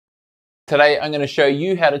Today I'm going to show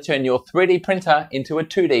you how to turn your 3D printer into a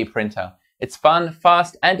 2D printer. It's fun,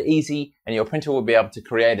 fast and easy, and your printer will be able to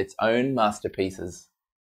create its own masterpieces.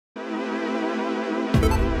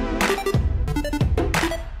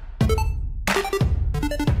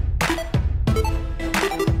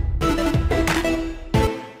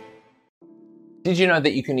 Did you know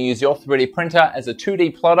that you can use your 3D printer as a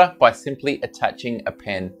 2D plotter by simply attaching a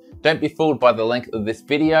pen? Don't be fooled by the length of this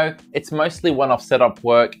video. It's mostly one-off setup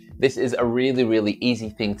work. This is a really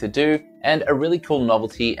easy thing to do and a really cool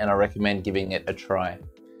novelty, and I recommend giving it a try.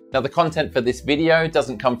 Now, the content for this video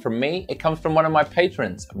doesn't come from me. It comes from one of my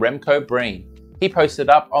patrons, Remco. He posted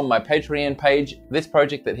up on my Patreon page this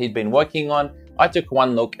project that he'd been working on. I took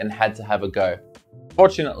one look and had to have a go.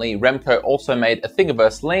 Fortunately, Remco also made a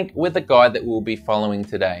Thingiverse link with the guide that we'll be following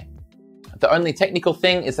today. The only technical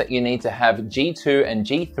thing is that you need to have G2 and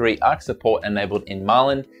G3 arc support enabled in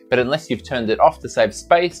Marlin, but unless you've turned it off to save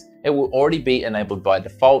space, it will already be enabled by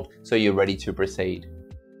default, so you're ready to proceed.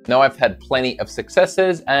 Now, I've had plenty of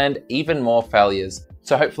successes and even more failures,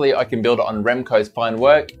 so hopefully I can build on Remco's fine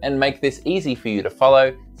work and make this easy for you to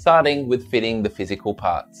follow, starting with fitting the physical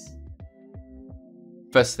parts.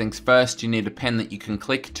 First things first, you need a pen that you can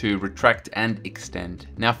click to retract and extend.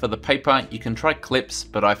 Now for the paper, you can try clips,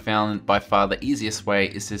 but I found by far the easiest way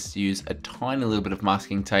is just to use a tiny little bit of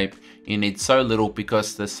masking tape. You need so little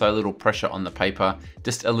because there's so little pressure on the paper.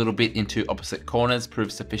 Just a little bit into opposite corners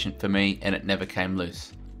proved sufficient for me, and it never came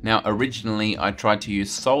loose. Now originally I tried to use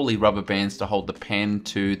solely rubber bands to hold the pen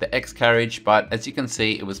to the X carriage, but as you can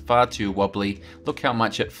see it was far too wobbly. Look how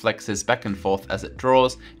much it flexes back and forth as it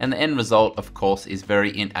draws, and the end result of course is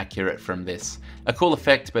very inaccurate from this. A cool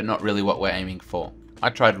effect, but not really what we're aiming for. I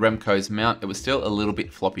tried Remco's mount, it was still a little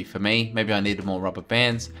bit floppy for me. Maybe I needed more rubber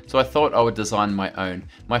bands, so I thought I would design my own.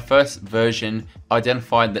 My first version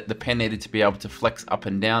identified that the pen needed to be able to flex up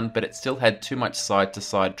and down, but it still had too much side to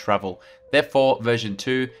side travel. Therefore, version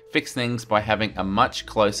 2 fixed things by having a much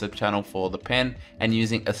closer channel for the pen and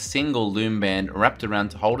using a single loom band wrapped around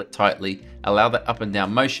to hold it tightly, allow that up and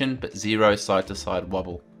down motion, but zero side to side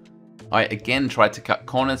wobble. I again tried to cut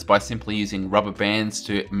corners by simply using rubber bands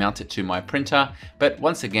to mount it to my printer, but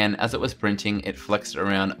once again, as it was printing, it flexed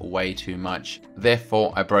around way too much.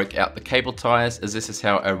 Therefore, I broke out the cable ties, as this is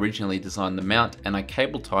how I originally designed the mount, and I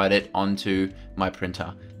cable tied it onto my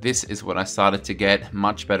printer. This is when I started to get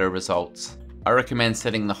much better results. I recommend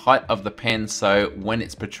setting the height of the pen so when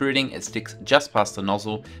it's protruding, it sticks just past the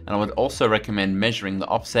nozzle, and I would also recommend measuring the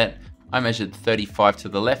offset. I measured 35 to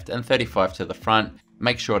the left and 35 to the front.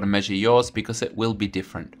 Make sure to measure yours because it will be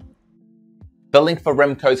different. The link for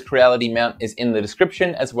Remco's Creality mount is in the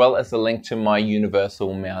description, as well as the link to my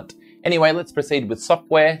universal mount. Anyway, let's proceed with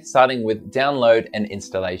software, starting with download and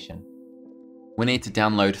installation. We need to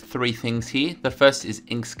download 3 things here. The first is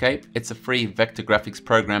Inkscape. It's a free vector graphics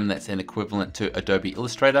program that's an equivalent to Adobe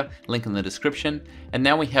Illustrator, link in the description. And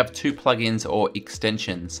now we have 2 plugins or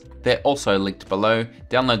extensions. They're also linked below.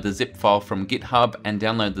 Download the zip file from GitHub and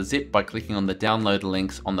download the zip by clicking on the download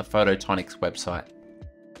links on the Photonics website.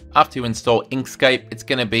 After you install Inkscape, it's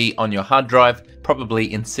going to be on your hard drive,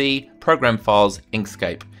 probably in C, Program Files,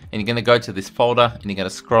 Inkscape. And you're going to go to this folder and you're going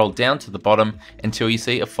to scroll down to the bottom until you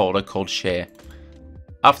see a folder called Share.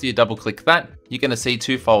 After you double click that, you're going to see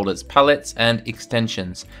 2 folders, palettes and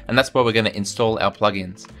extensions, and that's where we're going to install our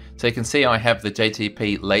plugins. So you can see I have the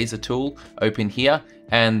JTP laser tool open here,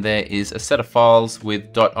 and there is a set of files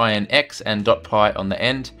with .inx and .py on the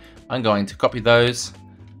end. I'm going to copy those.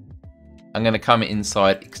 I'm going to come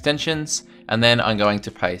inside extensions, and then I'm going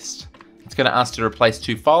to paste. It's going to ask to replace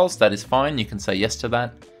 2 files. That is fine. You can say yes to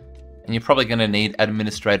that. And you're probably going to need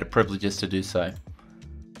administrator privileges to do so.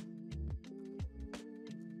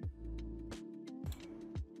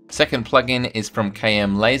 Second plugin is from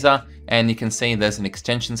KM Laser, and you can see there's an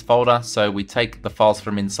extensions folder, so we take the files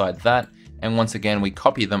from inside that, and once again we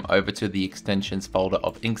copy them over to the extensions folder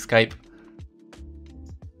of Inkscape.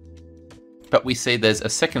 But we see there's a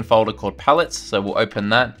second folder called palettes, so we'll open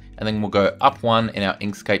that, and then we'll go up 1 in our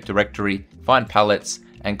Inkscape directory, find palettes,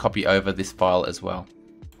 and copy over this file as well.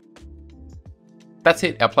 That's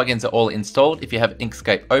it, our plugins are all installed. If you have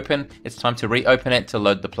Inkscape open, it's time to reopen it to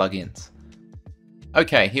load the plugins.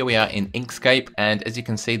 Okay, here we are in Inkscape, and as you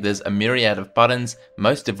can see there's a myriad of buttons,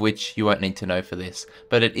 most of which you won't need to know for this,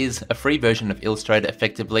 but it is a free version of Illustrator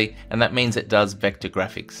effectively, and that means it does vector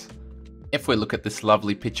graphics. If we look at this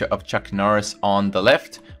lovely picture of Chuck Norris on the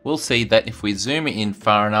left, we'll see that if we zoom in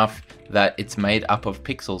far enough that it's made up of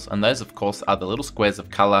pixels, and those of course are the little squares of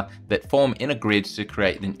color that form in a grid to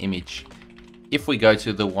create an image. If we go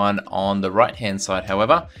to the one on the right hand side,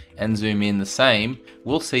 however, and zoom in the same,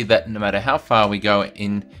 we'll see that no matter how far we go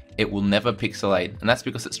in, it will never pixelate, and that's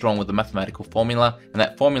because it's drawn with a mathematical formula, and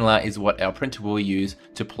that formula is what our printer will use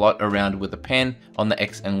to plot around with a pen on the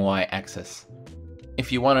X and Y axis.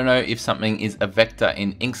 If you want to know if something is a vector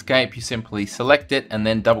in Inkscape, you simply select it and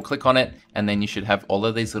then double click on it, and then you should have all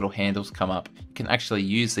of these little handles come up. You can actually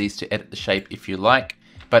use these to edit the shape if you like,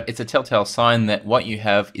 but it's a telltale sign that what you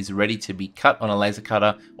have is ready to be cut on a laser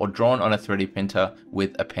cutter or drawn on a 3D printer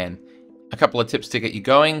with a pen. A couple of tips to get you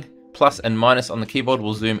going. Plus and minus on the keyboard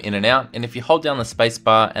will zoom in and out, and if you hold down the space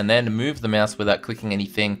bar and then move the mouse without clicking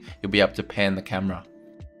anything, you'll be able to pan the camera.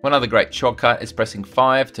 One other great shortcut is pressing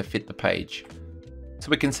 5 to fit the page. So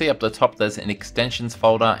we can see up the top there's an extensions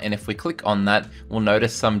folder, and if we click on that, we'll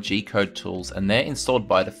notice some G-code tools, and they're installed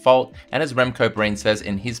by default, and as Remco Breen says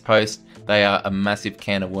in his post, they are a massive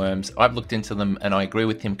can of worms. I've looked into them and I agree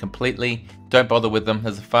with him completely. Don't bother with them,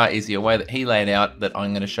 there's a far easier way that he laid out that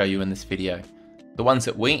I'm going to show you in this video. The ones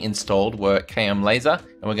that we installed were KM Laser,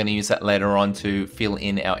 and we're going to use that later on to fill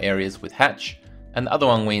in our areas with hatch. And the other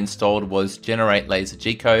one we installed was Generate Laser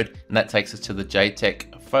G-Code, and that takes us to the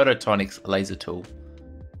JTech Photonics laser tool.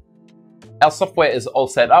 Our software is all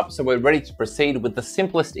set up, so we're ready to proceed with the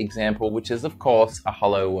simplest example, which is of course a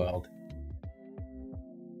hello world.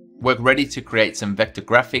 We're ready to create some vector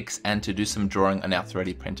graphics and to do some drawing on our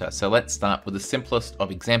 3D printer. So let's start with the simplest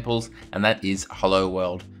of examples, and that is hello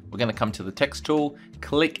world. We're going to come to the text tool,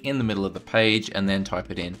 click in the middle of the page, and then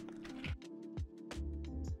type it in.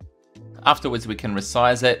 Afterwards, we can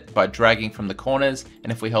resize it by dragging from the corners,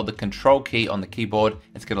 and if we hold the Control key on the keyboard,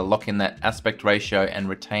 it's going to lock in that aspect ratio and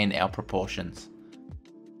retain our proportions.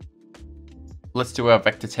 Let's do our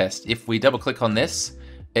vector test. If we double click on this,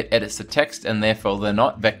 it edits the text, and therefore they're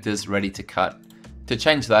not vectors ready to cut. To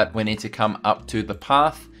change that, we need to come up to the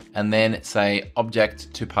path and then say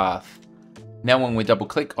Object to Path. Now when we double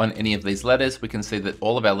click on any of these letters, we can see that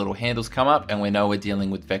all of our little handles come up, and we know we're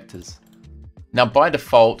dealing with vectors. Now by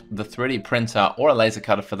default, the 3D printer, or a laser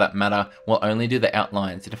cutter for that matter, will only do the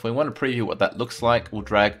outlines. And if we want to preview what that looks like, we'll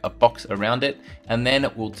drag a box around it, and then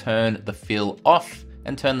we'll turn the fill off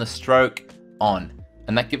and turn the stroke on.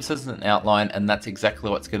 And that gives us an outline, and that's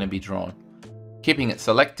exactly what's going to be drawn. Keeping it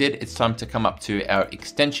selected, it's time to come up to our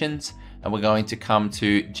extensions, and we're going to come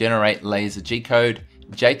to Generate Laser G-Code,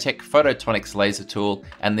 JTech Photonics laser tool,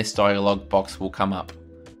 and this dialog box will come up.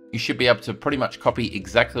 You should be able to pretty much copy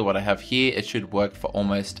exactly what I have here. It should work for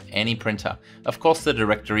almost any printer. Of course, the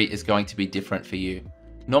directory is going to be different for you.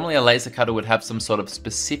 Normally a laser cutter would have some sort of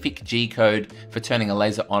specific G-code for turning a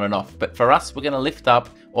laser on and off, but for us, we're going to lift up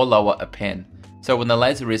or lower a pen. So when the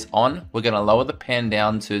laser is on, we're going to lower the pen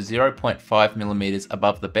down to 0.5 millimeters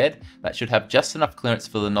above the bed. That should have just enough clearance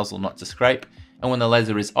for the nozzle not to scrape. And when the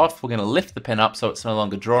laser is off, we're going to lift the pen up so it's no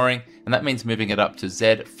longer drawing, and that means moving it up to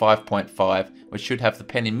Z 5.5, which should have the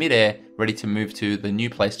pen in midair ready to move to the new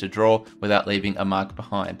place to draw without leaving a mark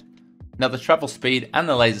behind. Now the travel speed and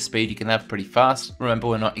the laser speed you can have pretty fast. Remember,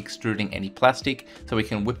 we're not extruding any plastic, so we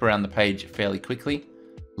can whip around the page fairly quickly.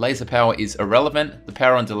 Laser power is irrelevant. The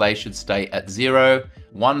power on delay should stay at 0,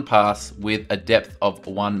 1 pass with a depth of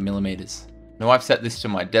 1 millimeters. Now I've set this to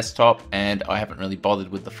my desktop and I haven't really bothered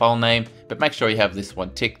with the file name, but make sure you have this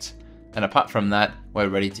one ticked. And apart from that, we're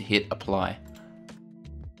ready to hit apply.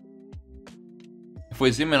 If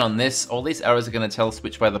we zoom in on this, all these arrows are going to tell us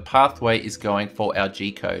which way the pathway is going for our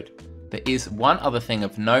G-code. There is one other thing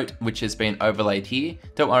of note which has been overlaid here.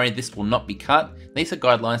 Don't worry, this will not be cut. These are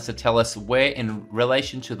guidelines to tell us where in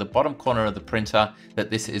relation to the bottom corner of the printer that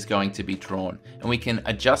this is going to be drawn. And we can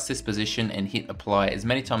adjust this position and hit apply as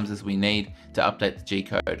many times as we need to update the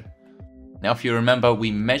G-code. Now if you remember,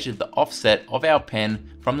 we measured the offset of our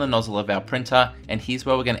pen from the nozzle of our printer, and here's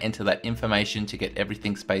where we're going to enter that information to get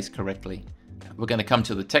everything spaced correctly. We're going to come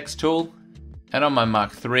to the text tool, and on my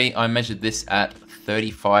Mark III, I measured this at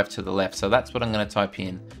 35 to the left, so that's what I'm going to type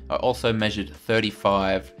in. I also measured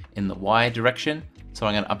 35 in the Y direction, so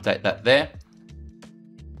I'm going to update that there.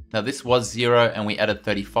 Now this was 0 and we added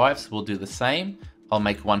 35, so we'll do the same. I'll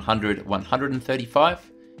make 100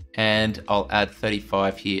 135, and I'll add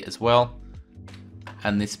 35 here as well,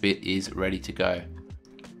 and this bit is ready to go.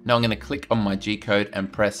 Now I'm going to click on my G-code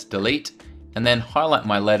and press delete, and then highlight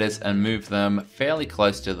my letters and move them fairly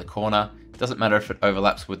close to the corner. Doesn't matter if it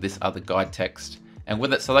overlaps with this other guide text. And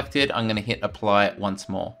with it selected, I'm going to hit apply once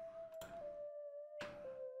more.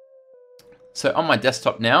 So on my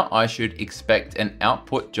desktop now, I should expect an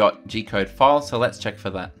output.gcode file, so let's check for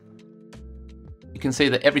that. You can see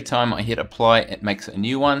that every time I hit apply, it makes a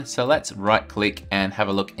new one, so let's right click and have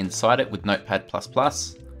a look inside it with Notepad++.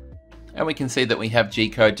 And we can see that we have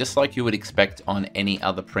G-code just like you would expect on any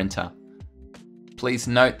other printer. Please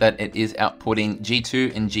note that it is outputting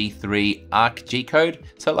G2 and G3 ARC G-code.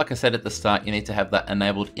 So like I said at the start, you need to have that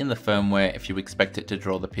enabled in the firmware if you expect it to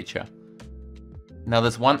draw the picture. Now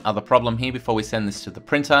there's one other problem here before we send this to the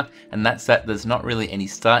printer, and that's that there's not really any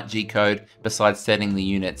start G-code besides setting the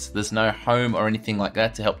units. There's no home or anything like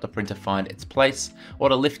that to help the printer find its place, or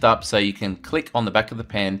to lift up so you can click on the back of the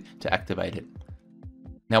pen to activate it.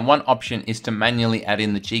 Now one option is to manually add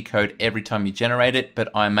in the G-code every time you generate it, but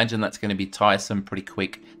I imagine that's going to be tiresome pretty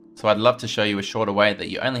quick. So I'd love to show you a shorter way that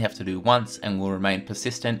you only have to do once and will remain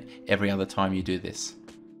persistent every other time you do this.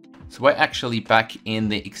 So we're actually back in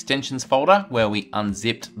the extensions folder where we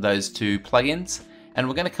unzipped those two plugins, and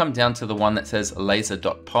we're going to come down to the one that says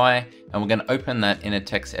laser.py, and we're going to open that in a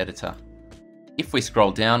text editor. If we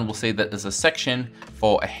scroll down, we'll see that there's a section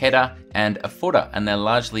for a header and a footer, and they're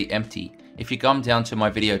largely empty. If you come down to my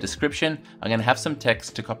video description, I'm going to have some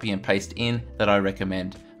text to copy and paste in that I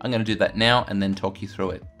recommend. I'm going to do that now and then talk you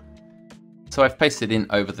through it. So I've pasted in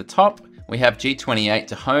over the top. We have G28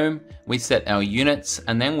 to home, we set our units,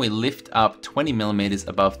 and then we lift up 20 millimeters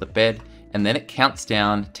above the bed, and then it counts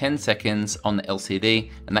down 10 seconds on the LCD,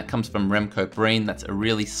 and that comes from Remco Breen. That's a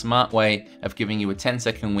really smart way of giving you a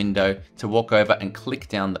 10-second window to walk over and click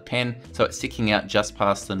down the pen so it's sticking out just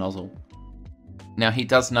past the nozzle. Now he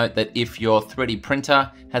does note that if your 3D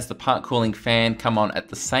printer has the part cooling fan come on at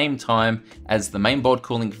the same time as the mainboard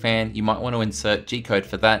cooling fan, you might want to insert G-code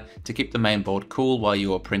for that to keep the mainboard cool while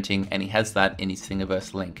you are printing, and he has that in his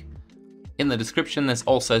Thingiverse link. In the description there's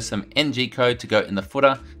also some NG code to go in the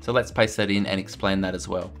footer, so let's paste that in and explain that as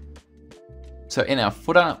well. So in our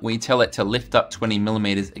footer we tell it to lift up 20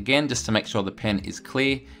 millimeters again just to make sure the pen is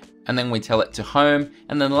clear. And then we tell it to home,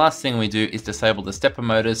 and then the last thing we do is disable the stepper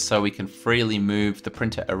motors so we can freely move the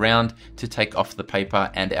printer around to take off the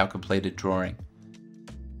paper and our completed drawing.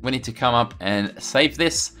 We need to come up and save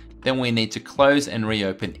this, then we need to close and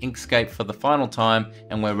reopen Inkscape for the final time,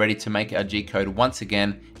 and we're ready to make our G-code once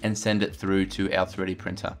again and send it through to our 3D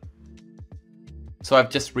printer. So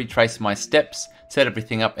I've just retraced my steps, set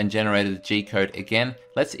everything up and generated the G-code again.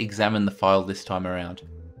 Let's examine the file this time around.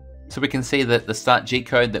 So we can see that the start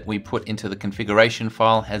G-code that we put into the configuration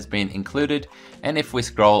file has been included, and if we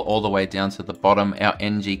scroll all the way down to the bottom, our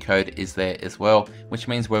NG code is there as well, which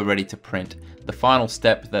means we're ready to print. The final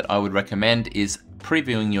step that I would recommend is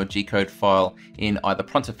previewing your G-code file in either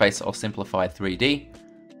Prontoface or Simplify 3D.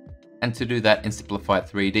 And to do that in Simplify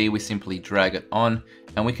 3D, we simply drag it on,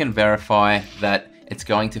 and we can verify that it's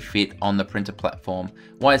going to fit on the printer platform.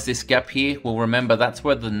 Why is this gap here? Well, remember that's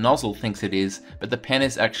where the nozzle thinks it is, but the pen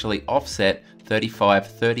is actually offset 35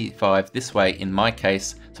 this way in my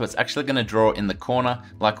case, so it's actually going to draw in the corner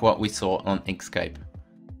like what we saw on Inkscape.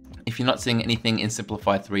 If you're not seeing anything in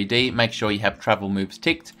Simplify 3D, make sure you have travel moves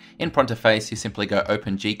ticked. In Prontoface, you simply go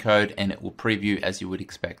open G-code and it will preview as you would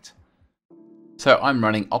expect. So I'm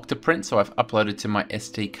running Octoprint, so I've uploaded to my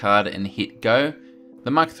SD card and hit go. The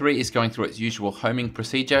Mark III is going through its usual homing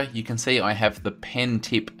procedure. You can see I have the pen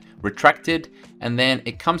tip retracted, and then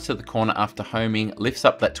it comes to the corner after homing, lifts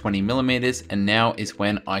up that 20 millimeters, and now is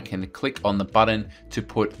when I can click on the button to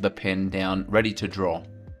put the pen down ready to draw.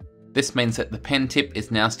 This means that the pen tip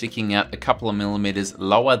is now sticking out a couple of millimeters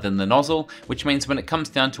lower than the nozzle, which means when it comes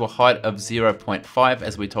down to a height of 0.5,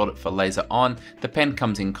 as we told it for laser on, the pen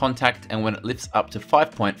comes in contact, and when it lifts up to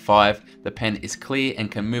 5.5, the pen is clear and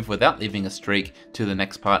can move without leaving a streak to the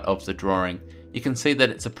next part of the drawing. You can see that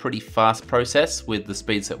it's a pretty fast process with the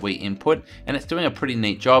speeds that we input, and it's doing a pretty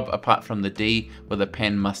neat job apart from the D where the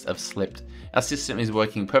pen must have slipped. Our system is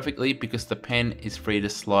working perfectly because the pen is free to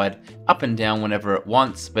slide up and down whenever it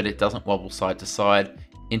wants, but it doesn't wobble side to side,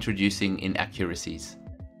 introducing inaccuracies.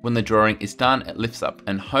 When the drawing is done, it lifts up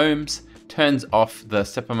and homes, turns off the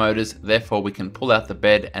stepper motors, therefore we can pull out the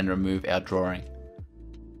bed and remove our drawing.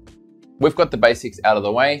 We've got the basics out of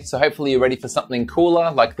the way, so hopefully you're ready for something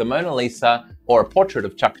cooler like the Mona Lisa or a portrait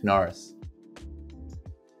of Chuck Norris.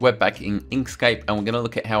 We're back in Inkscape and we're going to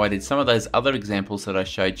look at how I did some of those other examples that I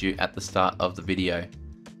showed you at the start of the video.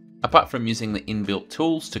 Apart from using the inbuilt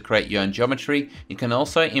tools to create your own geometry, you can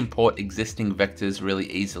also import existing vectors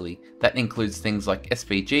really easily. That includes things like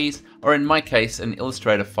SVGs, or in my case, an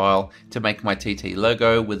Illustrator file to make my TT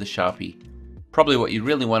logo with a Sharpie. Probably what you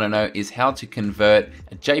really want to know is how to convert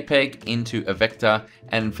a JPEG into a vector,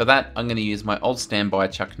 and for that I'm going to use my old standby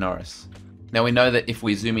Chuck Norris. Now we know that if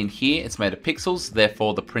we zoom in here, it's made of pixels,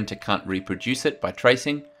 therefore the printer can't reproduce it by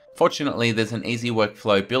tracing. Fortunately, there's an easy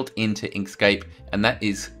workflow built into Inkscape, and that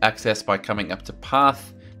is accessed by coming up to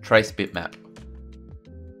Path, Trace Bitmap.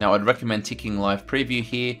 Now I'd recommend ticking Live Preview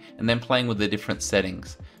here and then playing with the different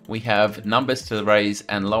settings. we have numbers to raise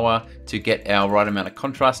and lower to get our right amount of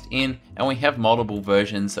contrast in, and we have multiple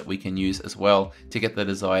versions that we can use as well to get the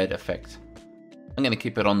desired effect. I'm going to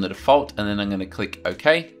keep it on the default, and then I'm going to click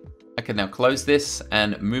OK. I can now close this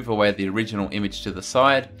and move away the original image to the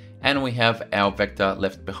side, and we have our vector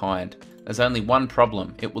left behind. There's only one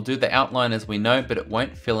problem. It will do the outline as we know, but it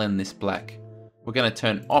won't fill in this black. We're going to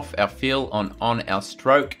turn off our fill on our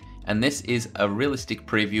stroke, and this is a realistic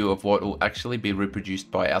preview of what will actually be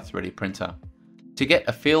reproduced by our 3D printer. To get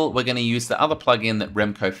a fill, we're going to use the other plugin that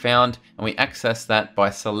Remco found, and we access that by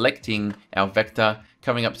selecting our vector,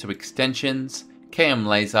 coming up to extensions, KM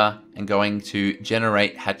laser, and going to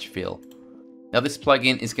generate hatch fill. Now this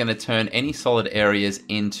plugin is going to turn any solid areas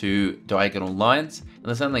into diagonal lines, and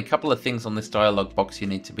there's only a couple of things on this dialog box you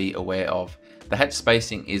need to be aware of. The hatch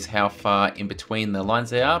spacing is how far in between the lines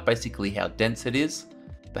they are, basically how dense it is.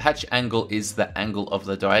 The hatch angle is the angle of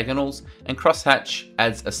the diagonals, and crosshatch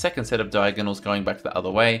adds a second set of diagonals going back the other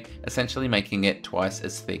way, essentially making it twice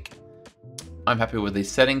as thick. I'm happy with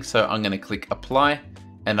these settings, so I'm going to click apply,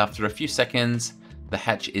 and after a few seconds the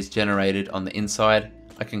hatch is generated on the inside.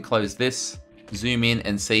 I can close this, zoom in,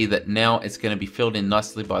 and see that now it's going to be filled in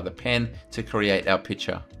nicely by the pen to create our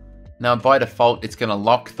picture. Now by default it's going to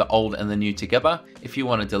lock the old and the new together. If you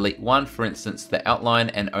want to delete one, for instance the outline,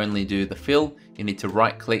 and only do the fill, you need to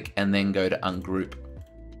right click and then go to ungroup.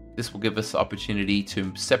 This will give us the opportunity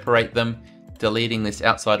to separate them, deleting this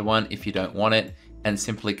outside one if you don't want it, and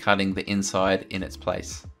simply cutting the inside in its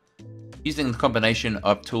place. Using the combination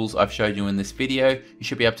of tools I've showed you in this video, you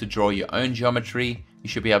should be able to draw your own geometry, you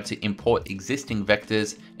should be able to import existing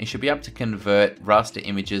vectors, and you should be able to convert raster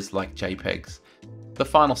images like JPEGs. The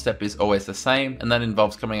final step is always the same, and that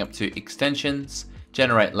involves coming up to extensions,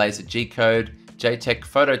 generate laser G-code, JTech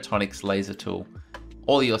Photonics laser tool.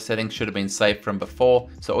 All your settings should have been saved from before,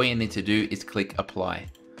 so all you need to do is click apply.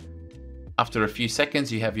 After a few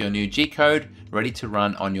seconds you have your new G-code ready to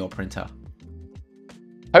run on your printer.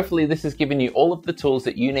 Hopefully this has given you all of the tools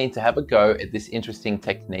that you need to have a go at this interesting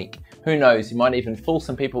technique. Who knows, you might even fool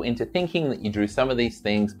some people into thinking that you drew some of these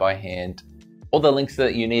things by hand. All the links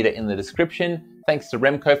that you need are in the description. Thanks to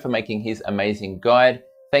Remco for making his amazing guide.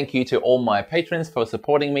 Thank you to all my patrons for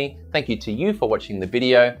supporting me. Thank you to you for watching the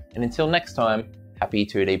video. And until next time, happy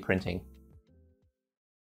 2D printing.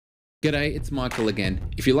 G'day, it's Michael again.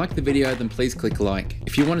 If you like the video, then please click like.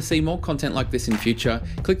 If you want to see more content like this in future,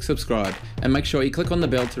 click subscribe and make sure you click on the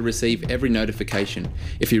bell to receive every notification.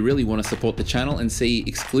 If you really want to support the channel and see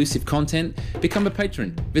exclusive content, become a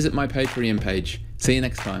patron. Visit my Patreon page. See you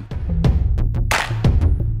next time.